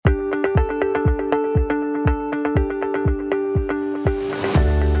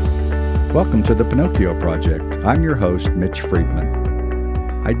Welcome to the Pinocchio Project. I'm your host, Mitch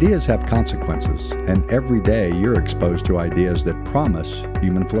Friedman. Ideas have consequences, and every day you're exposed to ideas that promise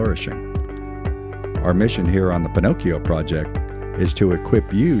human flourishing. Our mission here on the Pinocchio Project is to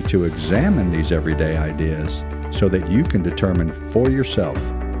equip you to examine these everyday ideas so that you can determine for yourself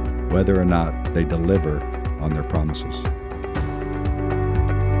whether or not they deliver on their promises.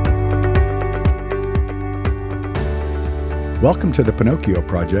 Welcome to the Pinocchio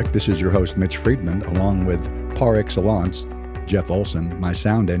Project. This is your host, Mitch Friedman, along with par excellence, Jeff Olson, my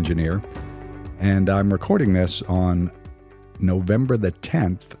sound engineer. And I'm recording this on November the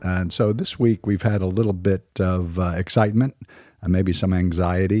 10th. And so this week we've had a little bit of excitement, maybe some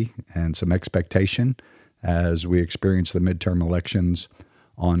anxiety and some expectation as we experience the midterm elections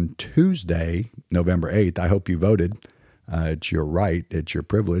on Tuesday, November 8th. I hope you voted. It's your right, it's your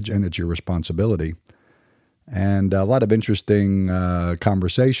privilege, and it's your responsibility. And a lot of interesting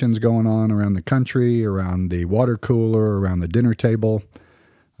conversations going on around the country, around the water cooler, around the dinner table,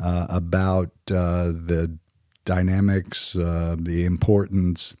 about the dynamics, the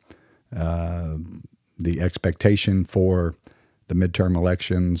importance, the expectation for the midterm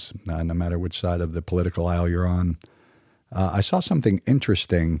elections, no matter which side of the political aisle you're on. I saw something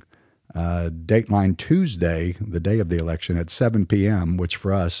interesting. Dateline Tuesday, the day of the election, at 7 p.m., which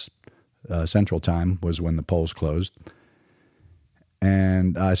for us, Central Time, was when the polls closed.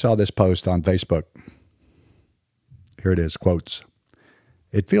 And I saw this post on Facebook. Here it is, quotes.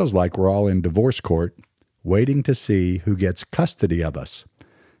 "It feels like we're all in divorce court waiting to see who gets custody of us."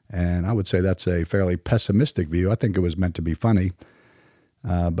 And I would say that's a fairly pessimistic view. I think it was meant to be funny.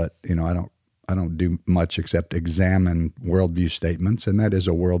 But, I don't do much except examine worldview statements. And that is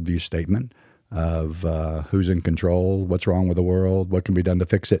a worldview statement of who's in control, what's wrong with the world, what can be done to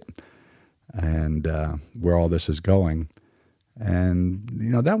fix it, and where all this is going. And,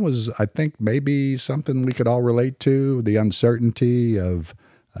 that was, I think, maybe something we could all relate to, the uncertainty of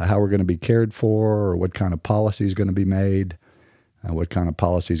how we're going to be cared for, or what kind of policy is going to be made, what kind of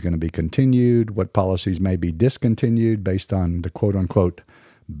policy is going to be continued, what policies may be discontinued based on the quote-unquote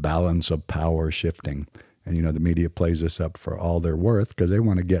balance of power shifting. And, the media plays this up for all they're worth because they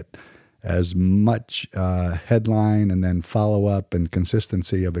want to get as much headline and then follow-up and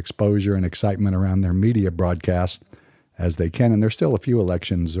consistency of exposure and excitement around their media broadcast as they can. And there's still a few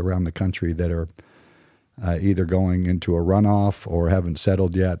elections around the country that are either going into a runoff or haven't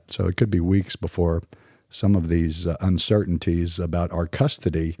settled yet. So it could be weeks before some of these uncertainties about our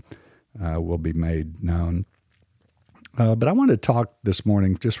custody will be made known. But I want to talk this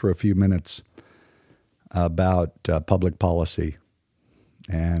morning just for a few minutes about public policy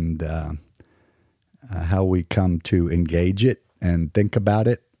and how we come to engage it and think about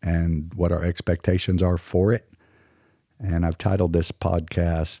it and what our expectations are for it. And I've titled this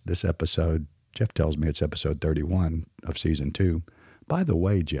podcast, this episode, Jeff tells me it's episode 31 of season 2. By the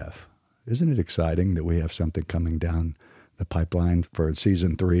way, Jeff, isn't it exciting that we have something coming down the pipeline for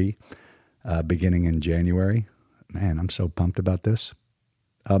season 3 beginning in January? Man, I'm so pumped about this.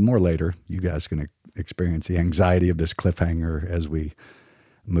 More later, you guys are going to experience the anxiety of this cliffhanger as we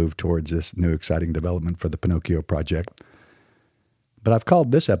move towards this new exciting development for the Pinocchio Project. But I've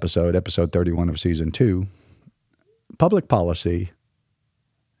called this episode 31 of season 2, Public Policy,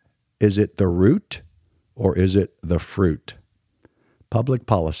 is it the root or is it the fruit? Public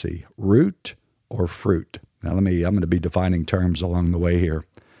policy, root or fruit? Now I'm going to be defining terms along the way here.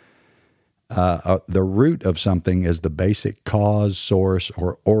 The root of something is the basic cause, source,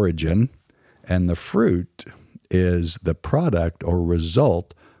 or origin, and the fruit is the product or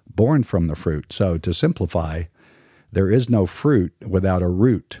result born from the fruit. So to simplify, there is no fruit without a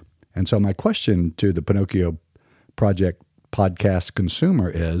root. And so my question to the Pinocchio Project podcast consumer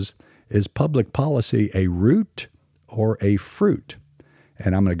is public policy a root or a fruit?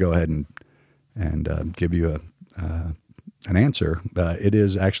 And I'm going to go ahead and give you an answer. It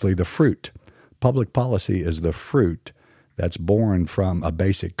is actually the fruit. Public policy is the fruit that's born from a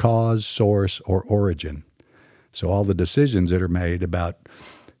basic cause, source, or origin. So all the decisions that are made about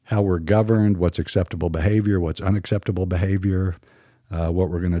how we're governed, what's acceptable behavior, what's unacceptable behavior, what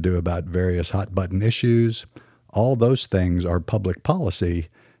we're going to do about various hot-button issues, all those things are public policy,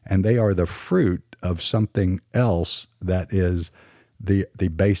 and they are the fruit of something else that is the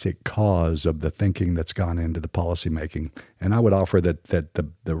basic cause of the thinking that's gone into the policymaking. And I would offer that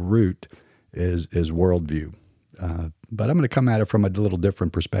the root is worldview. But I'm going to come at it from a little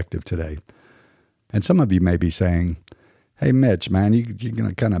different perspective today. And some of you may be saying, hey, Mitch, man, you're going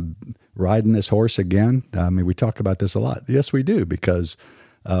to kind of riding this horse again? We talk about this a lot. Yes, we do, because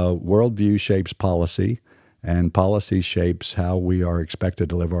worldview shapes policy. And policy shapes how we are expected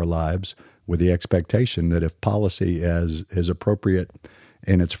to live our lives, with the expectation that if policy is appropriate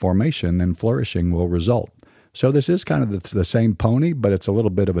in its formation, then flourishing will result. So this is kind of the same pony, but it's a little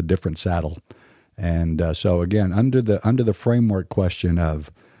bit of a different saddle. And so again, under the framework question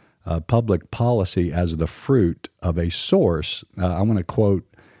of public policy as the fruit of a source, I want to quote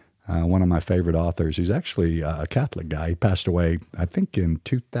one of my favorite authors. He's actually a Catholic guy. He passed away, I think, in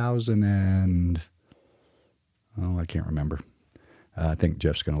 2000 and... I can't remember. I think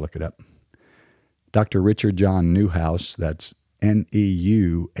Jeff's going to look it up. Dr. Richard John Neuhaus, that's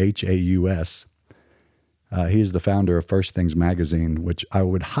Neuhaus. He's the founder of First Things Magazine, which I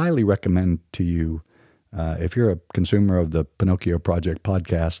would highly recommend to you. If you're a consumer of the Pinocchio Project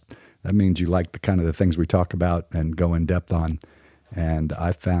podcast, that means you like the things we talk about and go in depth on. And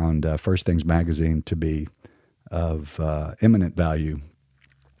I found First Things Magazine to be of eminent value,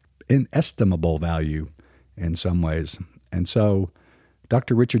 inestimable value in some ways. And so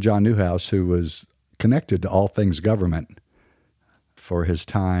Dr. Richard John Neuhaus, who was connected to all things government for his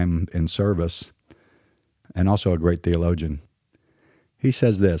time in service, and also a great theologian, he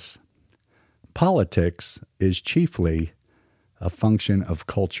says this: politics is chiefly a function of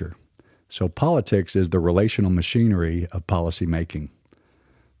culture. So politics is the relational machinery of policy making.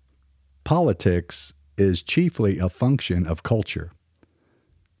 Politics is chiefly a function of culture.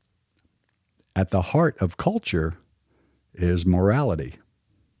 At the heart of culture is morality.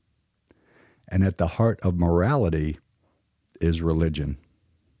 And at the heart of morality is religion.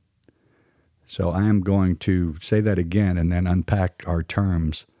 So I am going to say that again and then unpack our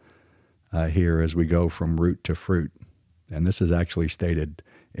terms here as we go from root to fruit. And this is actually stated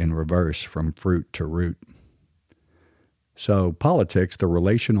in reverse, from fruit to root. So politics, the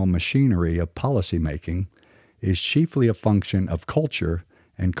relational machinery of policymaking, is chiefly a function of culture,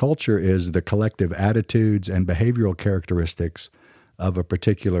 and culture is the collective attitudes and behavioral characteristics of a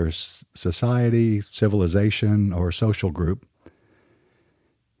particular society, civilization, or social group.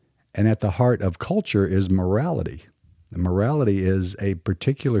 And at the heart of culture is morality. And morality is a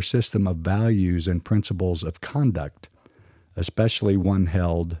particular system of values and principles of conduct, especially one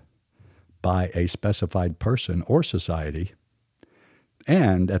held by a specified person or society.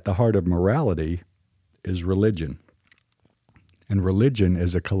 And at the heart of morality is religion. And religion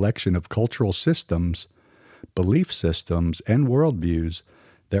is a collection of cultural systems, belief systems, and worldviews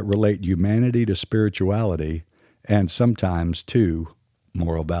that relate humanity to spirituality and sometimes to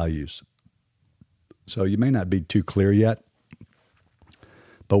moral values. So you may not be too clear yet,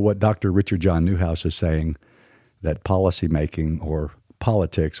 but what Dr. Richard John Neuhaus is saying, that policymaking, or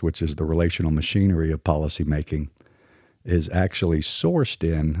politics, which is the relational machinery of policymaking, is actually sourced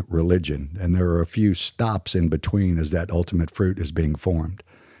in religion. And there are a few stops in between as that ultimate fruit is being formed.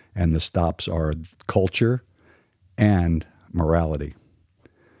 And the stops are culture and morality.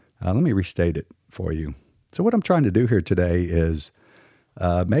 Let me restate it for you. So what I'm trying to do here today is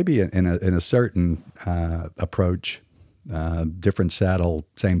maybe in a certain approach, different saddle,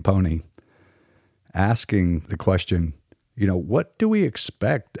 same pony, asking the question, what do we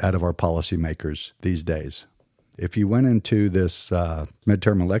expect out of our policymakers these days? If you went into this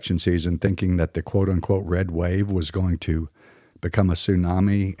midterm election season thinking that the quote-unquote red wave was going to become a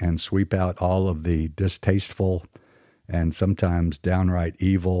tsunami and sweep out all of the distasteful and sometimes downright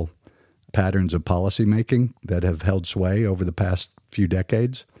evil patterns of policymaking that have held sway over the past few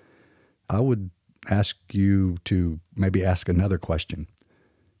decades, I would ask you to maybe ask another question.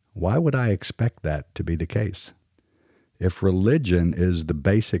 Why would I expect that to be the case? If religion is the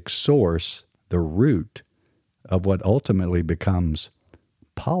basic source, the root of what ultimately becomes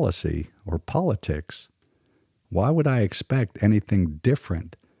policy or politics, why would I expect anything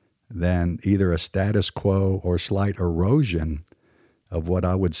different than either a status quo or slight erosion of what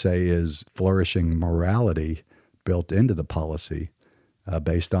I would say is flourishing morality built into the policy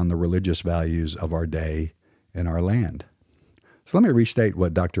based on the religious values of our day and our land? So let me restate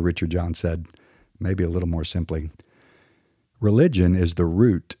what Dr. Richard John said, maybe a little more simply. Religion is the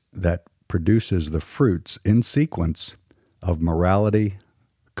root that produces the fruits in sequence of morality,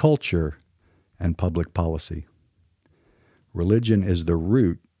 culture, and public policy. Religion is the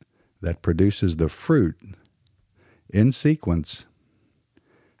root that produces the fruit in sequence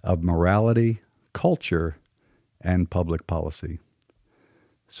of morality, culture, and public policy.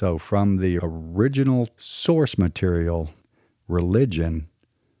 So from the original source material, religion,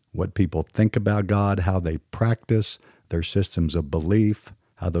 what people think about God, how they practice their systems of belief,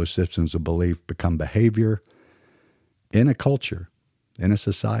 how those systems of belief become behavior in a culture, in a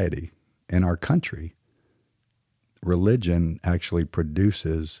society, in our country, religion actually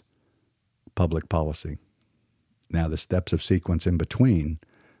produces public policy. Now, the steps of sequence in between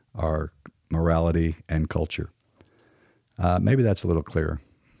are morality and culture. Maybe that's a little clearer.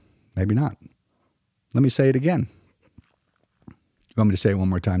 Maybe not. Let me say it again. You want me to say it one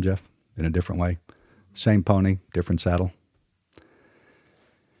more time, Jeff, in a different way? Same pony, different saddle.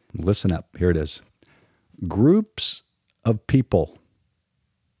 Listen up. Here it is. Groups of people,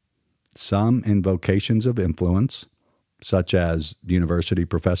 some in vocations of influence, such as university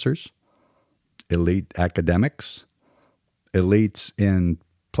professors, elite academics, elites in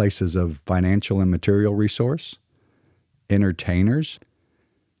places of financial and material resource, entertainers,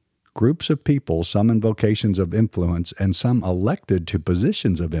 groups of people, some in vocations of influence and some elected to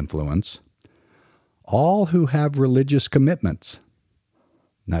positions of influence, all who have religious commitments.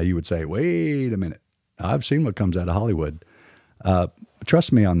 Now you would say, wait a minute, I've seen what comes out of Hollywood.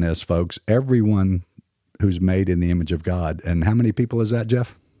 Trust me on this, folks. Everyone who's made in the image of God, and how many people is that,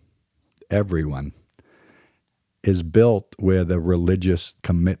 Jeff? Everyone is built with a religious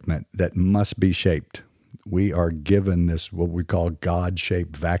commitment that must be shaped. We are given this, what we call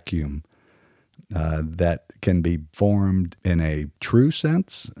God-shaped vacuum that can be formed in a true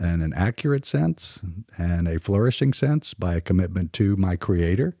sense and an accurate sense and a flourishing sense by a commitment to my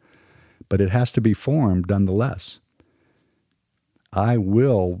Creator, but it has to be formed nonetheless. I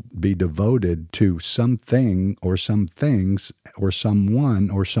will be devoted to something or some things or someone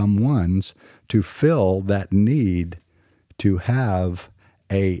or someones to fill that need to have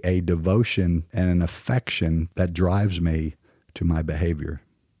a devotion and an affection that drives me to my behavior.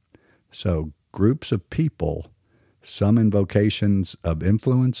 So groups of people, some in vocations of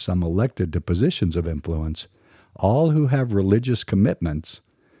influence, some elected to positions of influence, all who have religious commitments,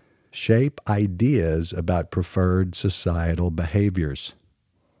 shape ideas about preferred societal behaviors.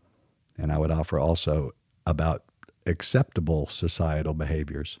 And I would offer also about acceptable societal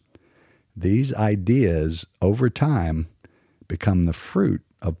behaviors. These ideas, over time, become the fruit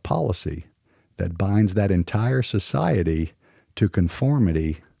of policy that binds that entire society to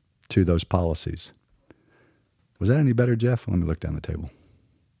conformity to those policies. Was that any better, Jeff? Let me look down the table.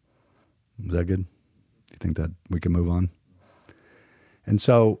 Was that good? You think that we can move on? And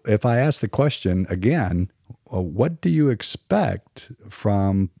so if I ask the question again, what do you expect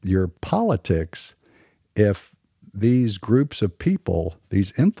from your politics if these groups of people,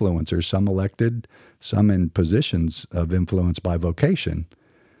 these influencers, some elected, some in positions of influence by vocation,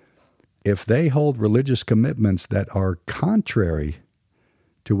 if they hold religious commitments that are contrary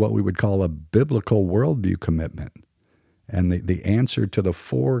to what we would call a biblical worldview commitment, and the answer to the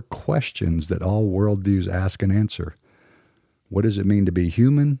four questions that all worldviews ask and answer? What does it mean to be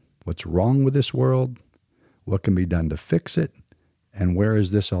human? What's wrong with this world? What can be done to fix it? And where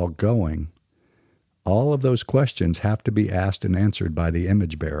is this all going? All of those questions have to be asked and answered by the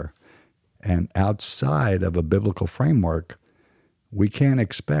image bearer. And outside of a biblical framework, we can't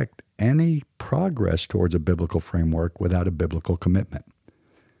expect any progress towards a biblical framework without a biblical commitment.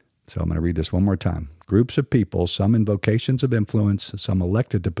 So I'm going to read this one more time. Groups of people, some in vocations of influence, some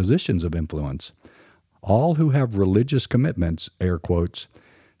elected to positions of influence, all who have religious commitments, air quotes,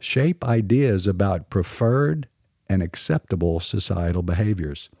 shape ideas about preferred and acceptable societal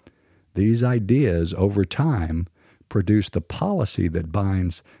behaviors. These ideas, over time, produce the policy that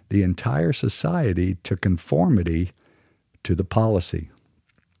binds the entire society to conformity to the policy.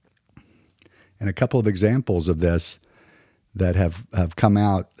 And a couple of examples of this that have come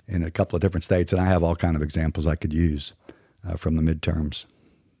out in a couple of different states, and I have all kinds of examples I could use from the midterms.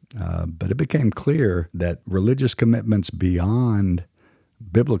 But it became clear that religious commitments beyond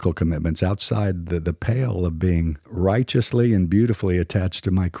biblical commitments, outside the pale of being righteously and beautifully attached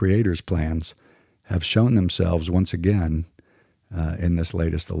to my Creator's plans, have shown themselves once again in this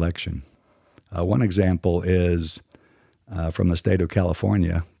latest election. One example is from the state of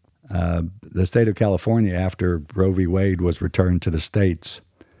California. The state of California, after Roe v. Wade was returned to the states,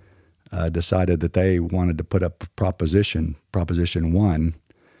 decided that they wanted to put up Proposition 1,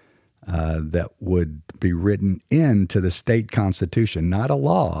 that would be written into the state constitution, not a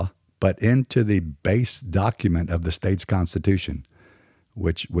law, but into the base document of the state's constitution,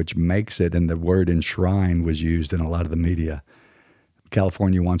 which makes it, and the word enshrine was used in a lot of the media.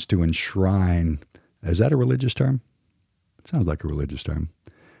 California wants to enshrine, is that a religious term? It sounds like a religious term.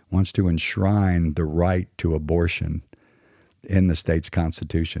 Wants to enshrine the right to abortion in the state's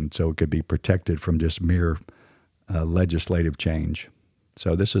constitution so it could be protected from just mere legislative change.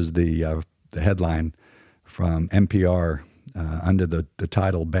 So this is the headline from NPR under the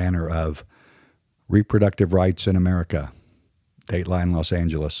title banner of Reproductive Rights in America, Dateline Los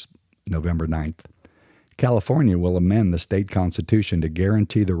Angeles, November 9th. California will amend the state constitution to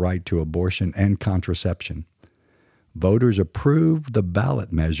guarantee the right to abortion and contraception. voters approved the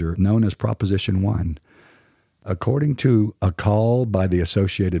ballot measure known as Proposition 1. According to a call by the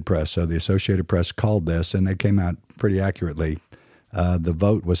Associated Press, so the Associated Press called this, and they came out pretty accurately, the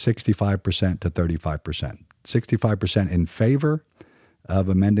vote was 65% to 35%. 65% in favor of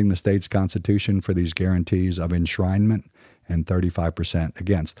amending the state's constitution for these guarantees of enshrinement, and 35%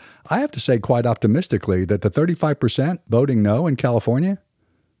 against. I have to say quite optimistically that the 35% voting no in California,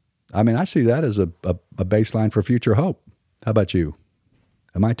 I mean, I see that as a baseline for future hope. How about you?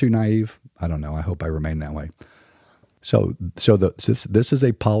 Am I too naive? I don't know. I hope I remain that way. So this is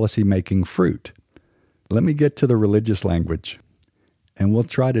a policy-making fruit. Let me get to the religious language, and we'll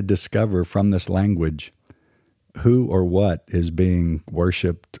try to discover from this language who or what is being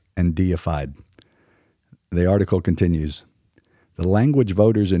worshipped and deified. The article continues. The language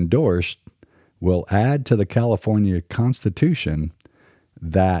voters endorsed will add to the California Constitution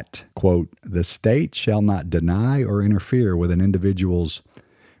that, quote, the state shall not deny or interfere with an individual's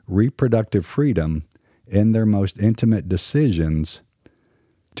reproductive freedom in their most intimate decisions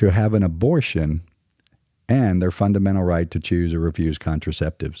to have an abortion and their fundamental right to choose or refuse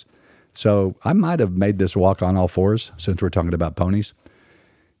contraceptives. So I might have made this walk on all fours since we're talking about ponies,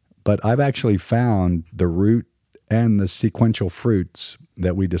 but I've actually found the root and the sequential fruits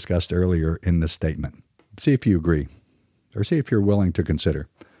that we discussed earlier in this statement. See if you agree, or see if you're willing to consider.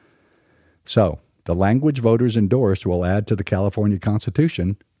 So, the language voters endorsed will add to the California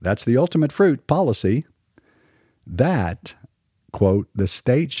Constitution, that's the ultimate fruit policy, that, quote, the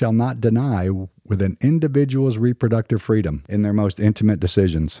state shall not deny with an individual's reproductive freedom in their most intimate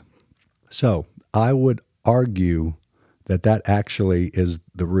decisions. So, I would argue that that actually is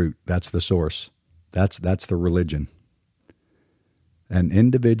the root. That's the source. That's the religion. An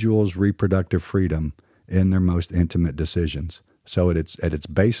individual's reproductive freedom in their most intimate decisions. So at its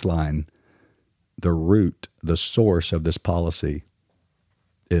baseline, the root, the source of this policy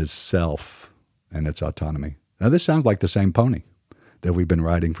is self and its autonomy. Now this sounds like the same pony that we've been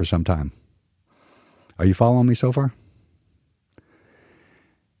riding for some time. Are you following me so far?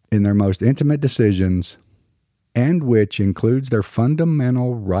 In their most intimate decisions, and which includes their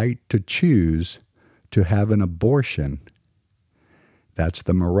fundamental right to choose to have an abortion. That's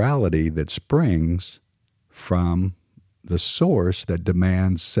the morality that springs from the source that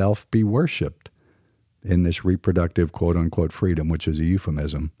demands self be worshipped in this reproductive quote-unquote freedom, which is a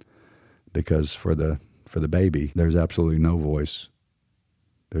euphemism, because for the baby, there's absolutely no voice,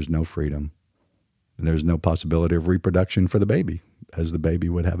 there's no freedom, and there's no possibility of reproduction for the baby, as the baby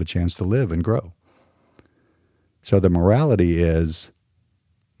would have a chance to live and grow. So the morality is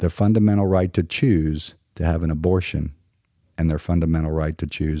their fundamental right to choose to have an abortion and their fundamental right to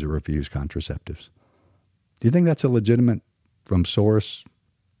choose or refuse contraceptives. Do you think that's a legitimate from source,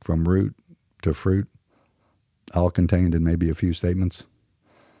 from root to fruit, all contained in maybe a few statements?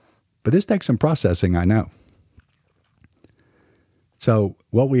 But this takes some processing, I know. So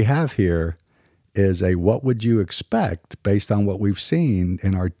what we have here is a what would you expect based on what we've seen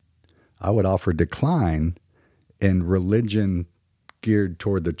in our, I would offer, decline in religion geared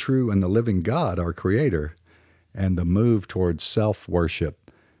toward the true and the living God, our Creator, and the move towards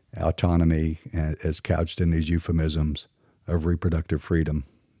self-worship, autonomy, as couched in these euphemisms of reproductive freedom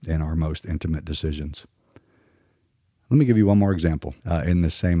in our most intimate decisions. Let me give you one more example in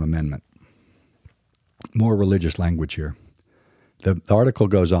this same amendment. More religious language here. The article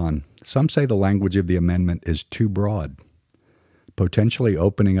goes on. Some say the language of the amendment is too broad, potentially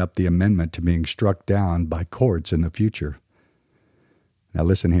opening up the amendment to being struck down by courts in the future. Now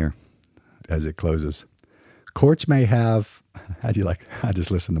listen here as it closes. Courts may have, how do you like, I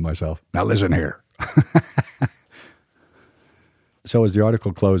just listen to myself. Now listen here. So as the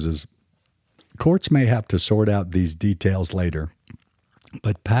article closes, courts may have to sort out these details later,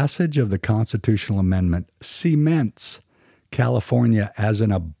 but passage of the constitutional amendment cements California as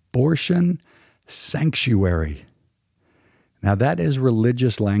an abortion sanctuary. Now that is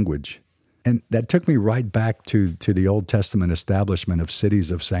religious language. And that took me right back to the Old Testament establishment of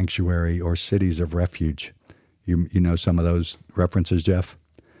cities of sanctuary or cities of refuge. You know some of those references, Jeff?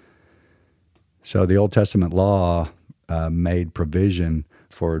 So the Old Testament law made provision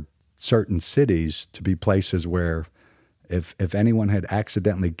for certain cities to be places where if anyone had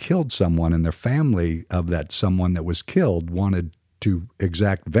accidentally killed someone and their family of that someone that was killed wanted to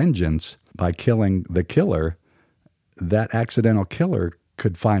exact vengeance by killing the killer, that accidental killer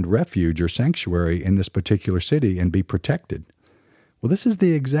could find refuge or sanctuary in this particular city and be protected. Well, this is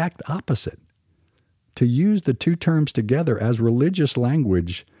the exact opposite. To use the two terms together as religious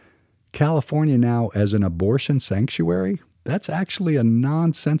language, California now as an abortion sanctuary, that's actually a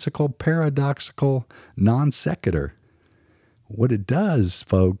nonsensical, paradoxical non sequitur. What it does,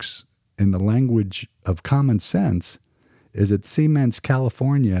 folks, in the language of common sense, is it cements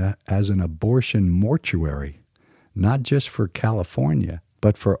California as an abortion mortuary, not just for California,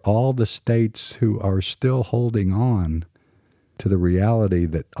 but for all the states who are still holding on to the reality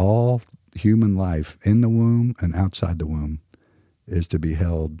that all human life in the womb and outside the womb is to be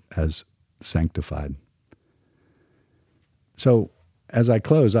held as sanctified. So, as I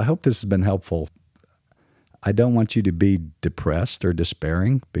close, I hope this has been helpful. I don't want you to be depressed or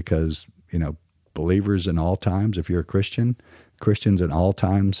despairing because, believers in all times, if you're a Christian, Christians in all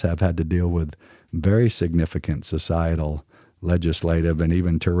times have had to deal with very significant societal, legislative, and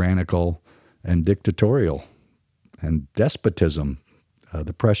even tyrannical and dictatorial and despotism,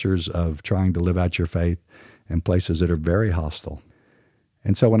 the pressures of trying to live out your faith in places that are very hostile.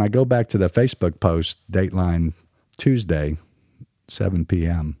 And so when I go back to the Facebook post, Dateline Tuesday, 7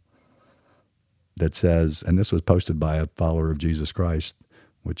 p.m., that says, and this was posted by a follower of Jesus Christ,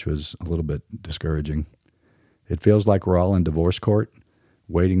 which was a little bit discouraging. It feels like we're all in divorce court,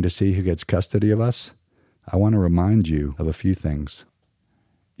 waiting to see who gets custody of us. I want to remind you of a few things.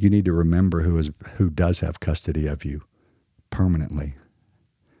 You need to remember who does have custody of you permanently,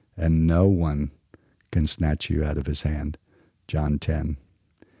 and no one can snatch you out of his hand. John 10.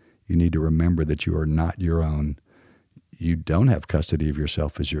 You need to remember that you are not your own. You don't have custody of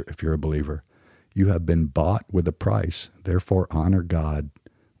yourself if you're a believer. You have been bought with a price. Therefore, honor God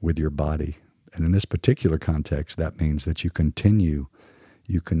with your body. And in this particular context, that means that you continue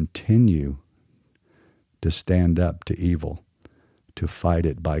to stand up to evil, to fight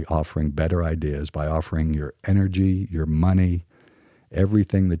it by offering better ideas, by offering your energy, your money,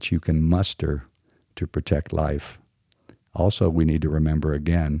 everything that you can muster to protect life. Also, we need to remember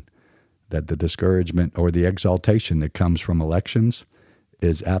again that the discouragement or the exaltation that comes from elections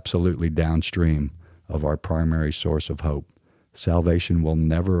is absolutely downstream of our primary source of hope. Salvation will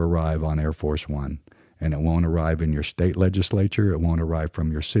never arrive on Air Force One, and it won't arrive in your state legislature. It won't arrive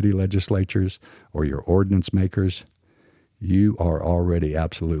from your city legislatures or your ordinance makers. You are already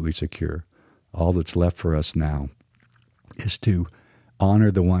absolutely secure. All that's left for us now is to honor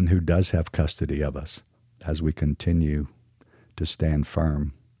the one who does have custody of us as we continue to stand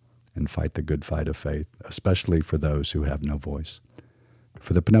firm and fight the good fight of faith, especially for those who have no voice.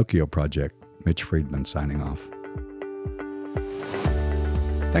 For the Pinocchio Project, Mitch Friedman signing off.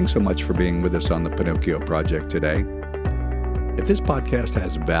 Thanks so much for being with us on the Pinocchio Project today. If this podcast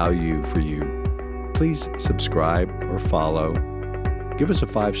has value for you, please subscribe or follow, give us a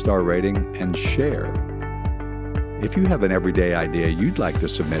 5-star rating, and share. If you have an everyday idea you'd like to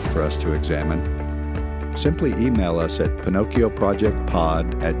submit for us to examine, simply email us at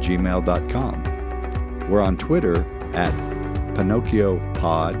pinocchioprojectpod@gmail.com. We're on Twitter at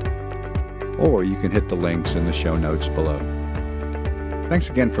PinocchioPod, or you can hit the links in the show notes below. Thanks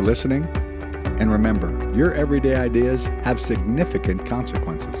again for listening, and remember, your everyday ideas have significant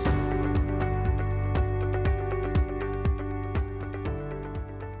consequences.